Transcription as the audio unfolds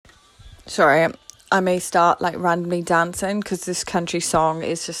Sorry, I may start like randomly dancing because this country song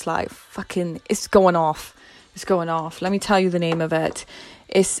is just like fucking, it's going off. It's going off. Let me tell you the name of it.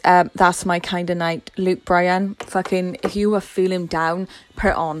 It's That's My Kind of Night, Luke Bryan. Fucking, if you are feeling down, put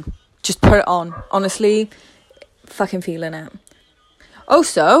it on. Just put it on. Honestly, fucking feeling it.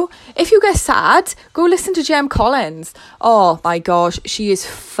 Also, if you get sad, go listen to Jem Collins. Oh my gosh, she is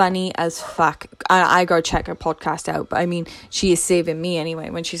funny as fuck. I gotta check her podcast out, but I mean, she is saving me anyway.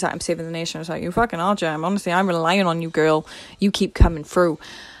 When she's like, I'm saving the nation, I was like, you fucking are, Jem. Honestly, I'm relying on you, girl. You keep coming through.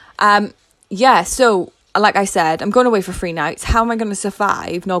 Yeah, so like I said, I'm going away for 3 nights. How am I going to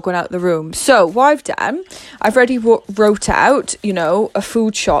survive not going out the room? So what I've done, I've already wrote out, you know, a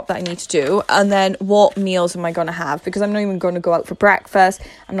food shop that I need to do, and then what meals am I going to have, because I'm not even going to go out for breakfast.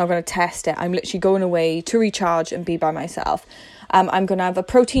 I'm not going to test it. I'm literally going away to recharge and be by myself. I'm going to have a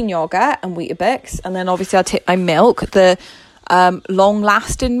protein yogurt and Weetabix, and then obviously I'll take my milk, the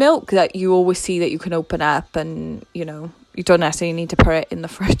long-lasting milk that you always see that you can open up, and, you know, you don't necessarily need to put it in the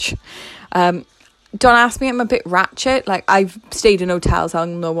fridge. Don't ask me, I'm a bit ratchet. Like, I've stayed in hotels, I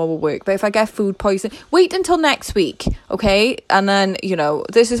don't know what will work. But if I get food poisoning, wait until next week, okay? And then, you know,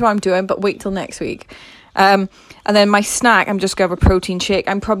 this is what I'm doing, but wait till next week. And then my snack, I'm just going to have a protein shake.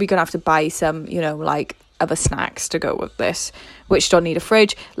 I'm probably going to have to buy some, you know, like, other snacks to go with this, which don't need a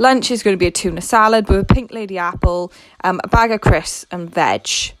fridge. Lunch is going to be a tuna salad with a pink lady apple, a bag of crisps and veg.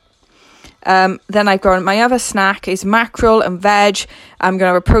 Then I've got my other snack is mackerel and veg. I'm going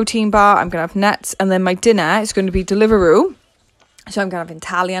to have a protein bar. I'm going to have nuts. And then my dinner is going to be Deliveroo. So I'm going to have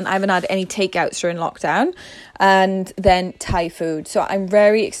Italian. I haven't had any takeouts during lockdown. And then Thai food. So I'm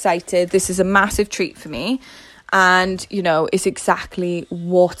very excited. This is a massive treat for me. And, you know, it's exactly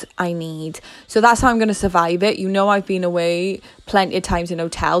what I need. So that's how I'm going to survive it. You know, I've been away plenty of times in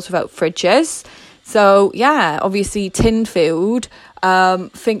hotels without fridges. So, yeah, obviously tinned food.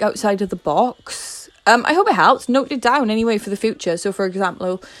 Think outside of the box. I hope it helps. Note it down anyway for the future. So, for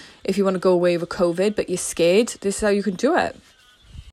example, if you want to go away with COVID but you're scared, this is how you can do it.